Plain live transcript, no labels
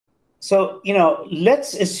So,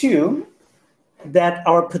 let's assume that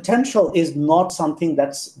our potential is not something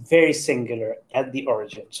that's very singular at the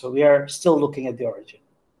origin. So we are still looking at the origin.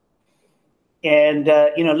 And,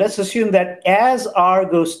 let's assume that as r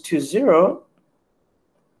goes to 0,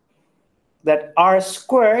 that r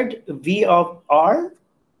squared v of r,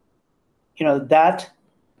 that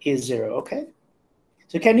is 0, okay?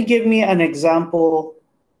 So can you give me an example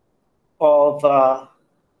of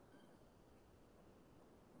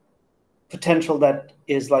potential that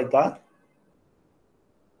is like that?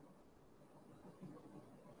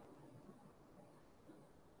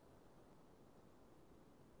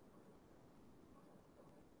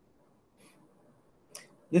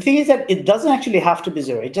 The thing is that it doesn't actually have to be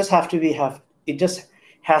 0. It just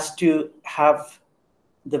has to have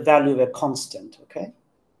the value of a constant, okay?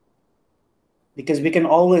 Because we can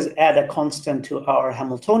always add a constant to our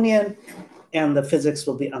Hamiltonian and the physics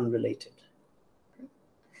will be unrelated.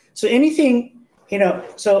 So anything,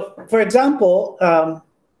 so for example,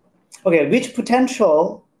 okay, which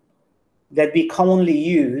potential that we commonly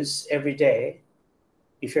use every day,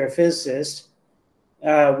 if you're a physicist,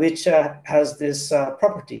 which has this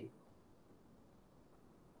property?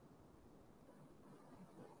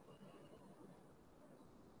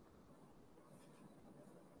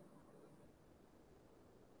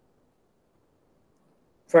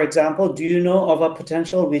 For example, do you know of a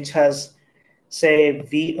potential which has, say,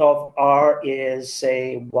 V of R is,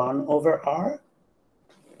 say, 1 over R?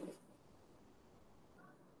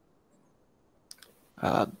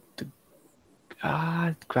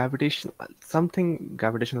 Gravitational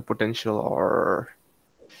potential or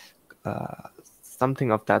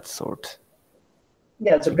something of that sort.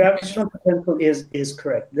 Yeah, so gravitational potential is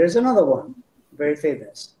correct. There's another one, very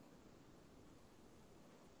famous.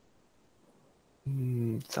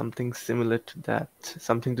 Something similar to that.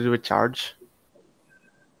 Something to do with charge.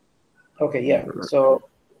 Okay, yeah. So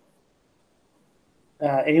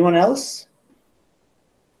anyone else?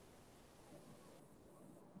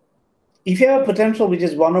 If you have a potential which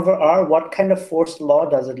is 1 over R, what kind of force law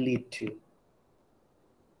does it lead to?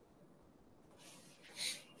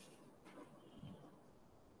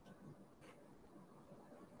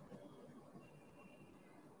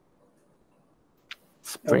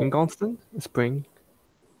 Spring constant? Spring?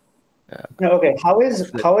 No, okay. How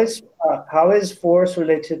is force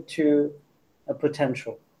related to a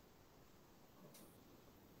potential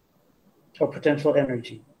or potential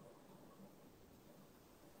energy?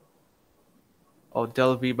 Oh,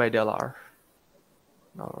 del V by del R.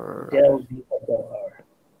 Or Del V by del R.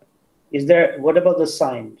 Is there? What about the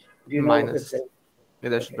sign? Do you know if there? Yeah,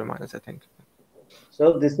 there should be minus, I think.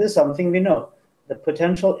 So this is something we know. The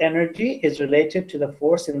potential energy is related to the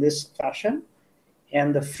force in this fashion,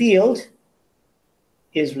 and the field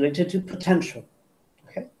is related to potential.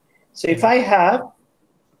 Okay. So if I have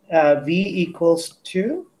V equals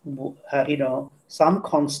to some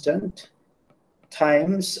constant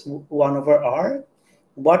times 1 over R,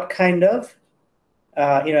 what kind of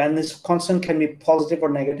and this constant can be positive or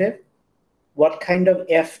negative, what kind of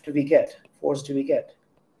F do we get? Force do we get?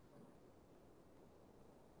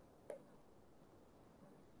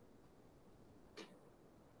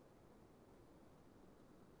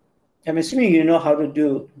 I'm assuming you know how to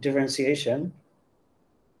do differentiation.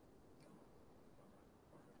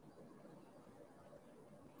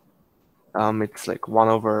 It's like 1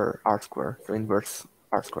 over R square, so inverse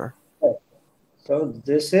R square. So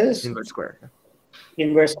this is inverse square.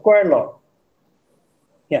 Inverse square law.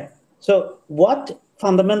 Yeah. So what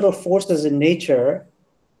fundamental forces in nature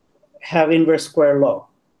have inverse square law?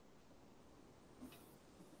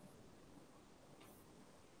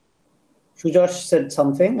 Sujosh said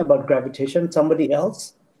something about gravitation. Somebody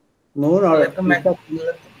else? Moon or electromagnetic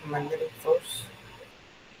force?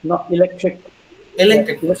 Not electric.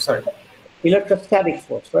 Electric force, sorry. Electrostatic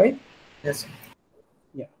force, right? Yes.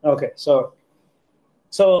 Yeah. Okay. So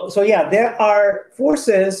yeah, there are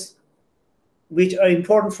forces which are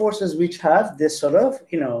important forces which have this sort of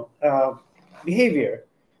behavior.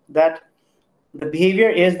 That the behavior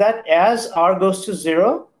is that as r goes to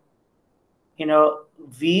 0,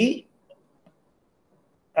 v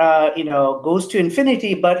goes to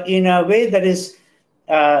infinity, but in a way that is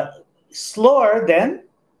slower than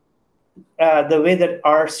the way that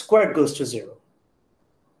r squared goes to 0.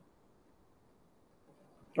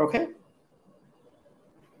 Okay.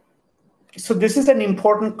 So this is an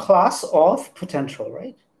important class of potential,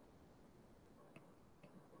 right?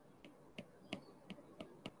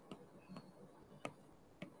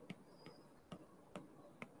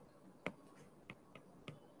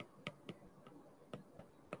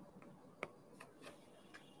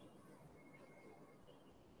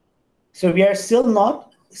 So we are still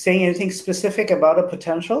not saying anything specific about a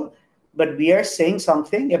potential, but we are saying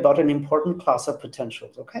something about an important class of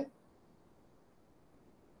potentials, okay?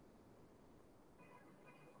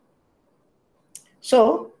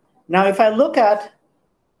 So now if I look at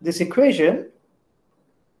this equation,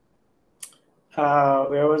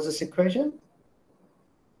 where was this equation?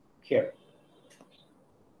 Here,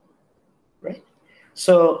 right?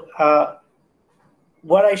 So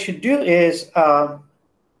what I should do is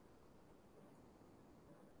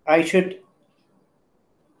I should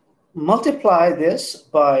multiply this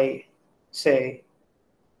by, say,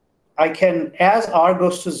 I can, as r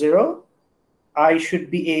goes to 0, I should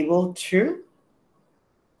be able to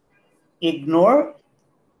ignore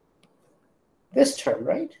this term,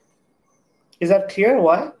 right? Is that clear?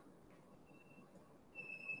 Why?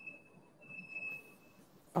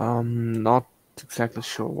 Not exactly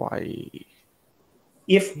sure why.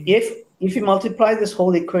 If you multiply this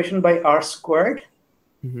whole equation by r squared,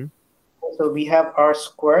 so we have r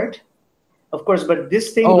squared, of course, but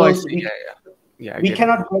this thing I will see. we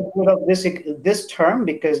cannot get rid of this term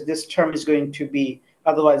because this term is going to be,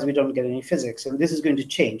 otherwise we don't get any physics, and this is going to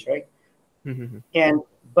change, right?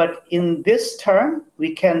 But in this term,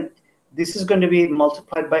 this is going to be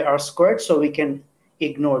multiplied by r squared, so we can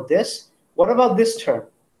ignore this. What about this term?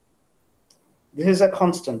 This is a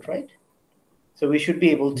constant, right? So we should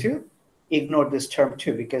be able to ignore this term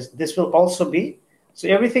too, because this will also be, so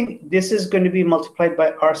everything, this is going to be multiplied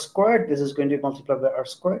by r squared, this is going to be multiplied by r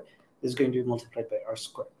squared, this is going to be multiplied by r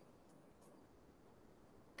squared.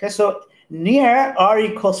 Okay, so near r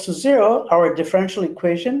equals to 0, our differential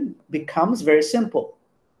equation becomes very simple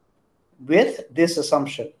with this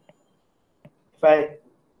assumption.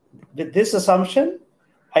 With this assumption,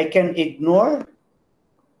 I can ignore,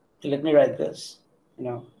 let me write this,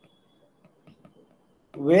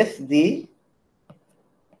 with the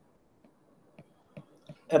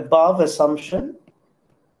above assumption,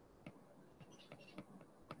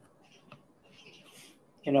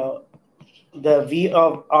 the v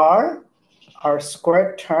of r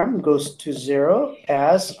squared term goes to 0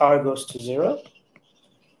 as r goes to 0.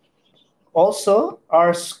 Also,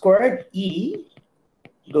 r squared e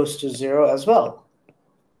goes to 0 as well.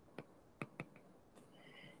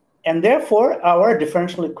 And therefore, our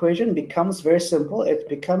differential equation becomes very simple. It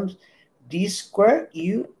becomes d squared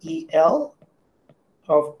u e l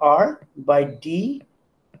of r by d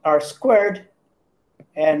r squared.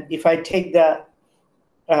 And if I take the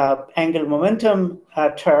angular momentum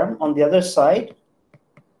term on the other side,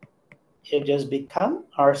 it just becomes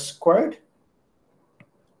r squared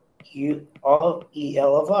u of e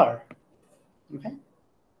l of r. Okay.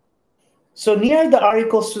 So near the r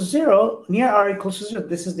equals to 0,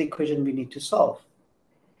 this is the equation we need to solve.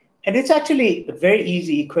 And it's actually a very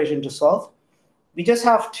easy equation to solve. We just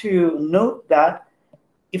have to note that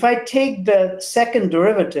if I take the second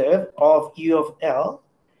derivative of u of l,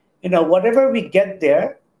 whatever we get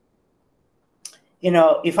there,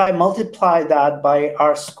 if I multiply that by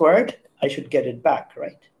r squared, I should get it back,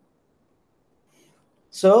 right?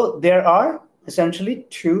 So there are essentially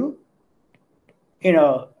two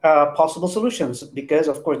possible solutions, because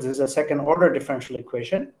of course this is a second order differential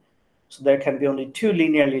equation. So there can be only two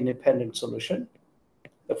linearly independent solutions.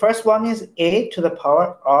 The first one is a to the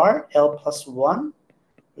power r l plus 1.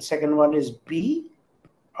 The second one is b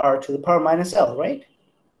r to the power minus l, right?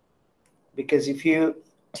 Because if you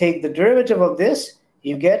take the derivative of this,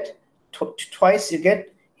 you get twice, you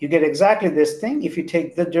get exactly this thing. If you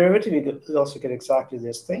take the derivative, you also get exactly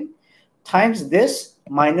this thing, times this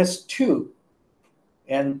minus 2.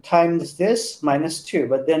 And times this minus 2,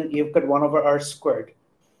 but then you've got 1 over r squared.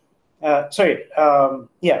 So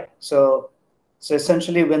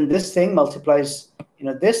essentially when this thing multiplies,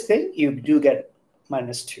 this thing, you do get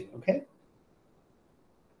minus 2, okay?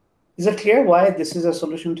 Is it clear why this is a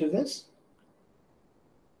solution to this?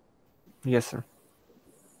 Yes, sir.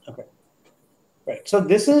 Okay, right. So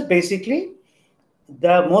this is basically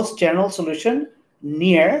the most general solution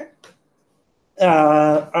near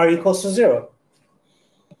r equals to 0.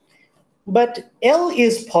 But L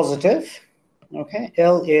is positive, okay?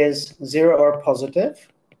 L is 0 or positive.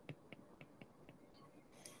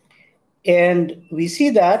 And we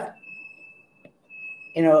see that,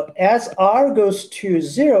 as R goes to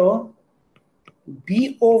 0,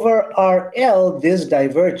 B over RL, this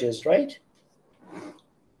diverges, right?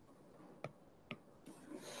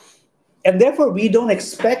 And therefore, we don't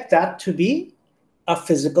expect that to be a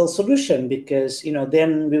physical solution, because,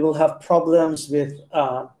 then we will have problems with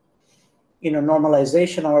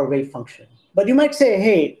normalization or wave function. But you might say,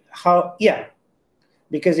 hey, how? Yeah,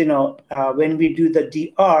 because when we do the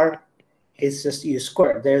dr, It's just U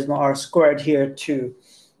squared. There's no R squared here to,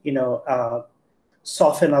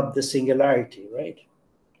 soften up the singularity, right?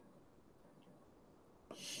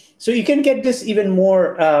 So you can get this even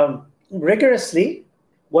more rigorously.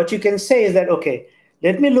 What you can say is that, okay,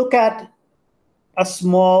 let me look at a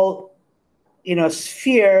small,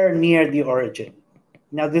 sphere near the origin.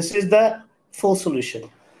 Now this is the full solution,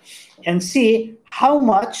 and see how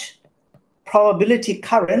much probability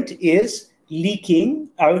current is leaking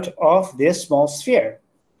out of this small sphere.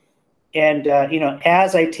 And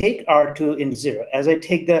as I take R2 in 0, as I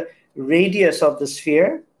take the radius of the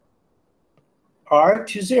sphere R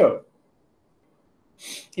to 0,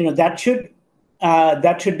 that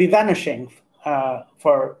should be vanishing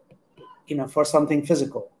for something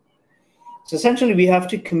physical. So essentially, we have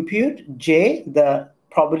to compute J, the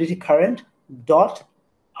probability current, dot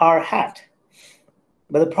R hat.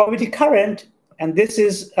 But the probability current, and this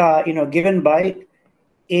is given by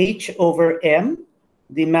H over M,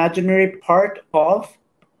 the imaginary part of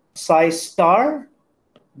psi star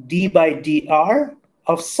d by dr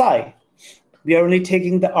of psi. We are only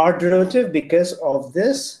taking the R derivative because of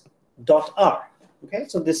this dot R. Okay,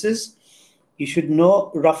 so this is, you should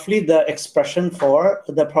know roughly the expression for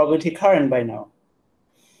the probability current by now.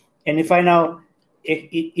 And if I now,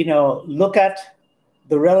 look at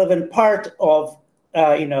the relevant part of,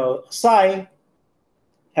 psi,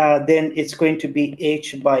 then it's going to be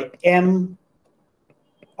H by M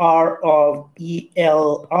R of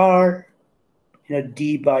ELR,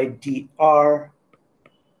 d by dr,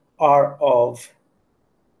 R of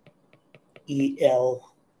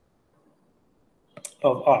EL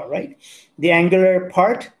of R, right? The angular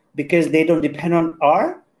part, because they don't depend on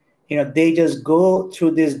R, they just go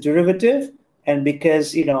through this derivative, and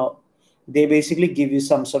because, they basically give you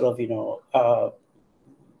some sort of,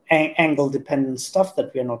 angle dependent stuff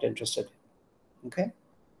that we are not interested in, okay?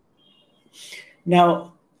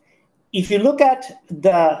 Now, if you look at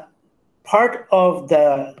the part of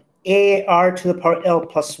the AR to the power L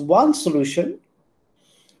plus 1 solution,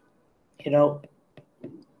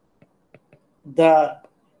 the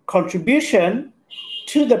contribution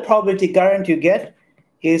to the probability current you get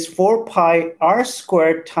is 4 pi R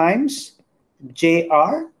squared times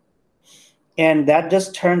JR, and that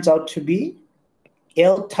just turns out to be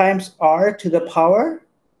L times R to the power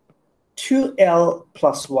 2L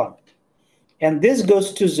plus 1. And this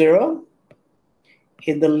goes to 0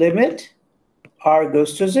 in the limit R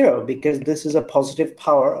goes to 0, because this is a positive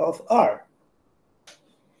power of R.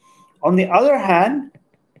 On the other hand,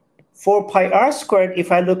 4 pi R squared,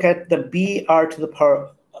 if I look at the BR to the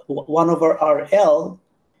power 1 over RL,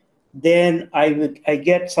 then I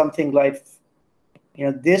get something like,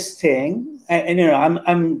 this thing, and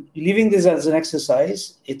I'm leaving this as an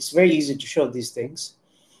exercise. It's very easy to show these things,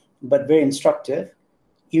 but very instructive.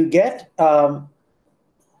 You get some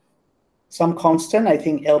constant, I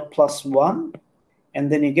think L plus 1,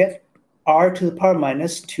 and then you get R to the power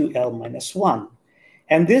minus 2L minus 1.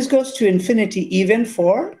 And this goes to infinity even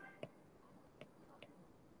for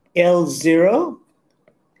L0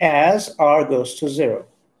 as R goes to 0.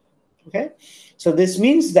 Okay, so this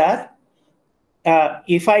means that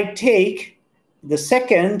if I take the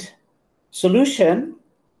second solution,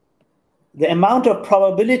 the amount of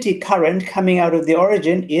probability current coming out of the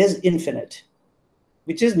origin is infinite,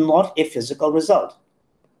 which is not a physical result.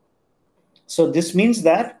 So this means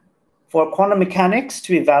that for quantum mechanics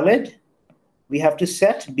to be valid, we have to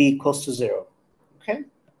set B equals to 0. Okay,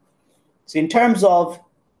 so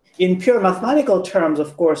in pure mathematical terms,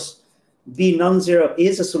 of course, B non-zero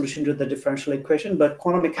is a solution to the differential equation, but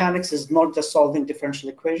quantum mechanics is not just solving differential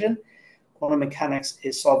equation. Quantum mechanics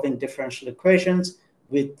is solving differential equations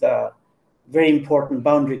with very important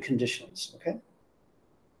boundary conditions. Okay.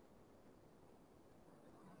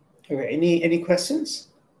 Okay. Any questions?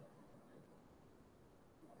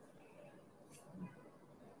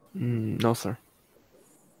 No, sir.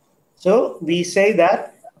 So we say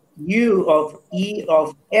that U of E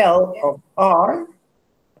of L of R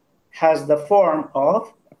has the form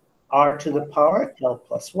of R to the power L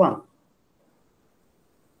plus 1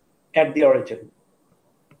 at the origin.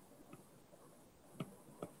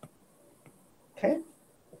 Okay.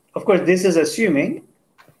 Of course, this is assuming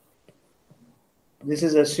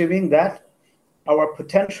that our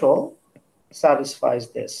potential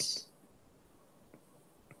satisfies this.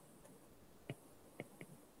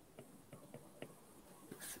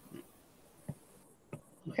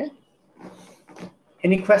 Okay.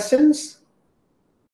 Any questions?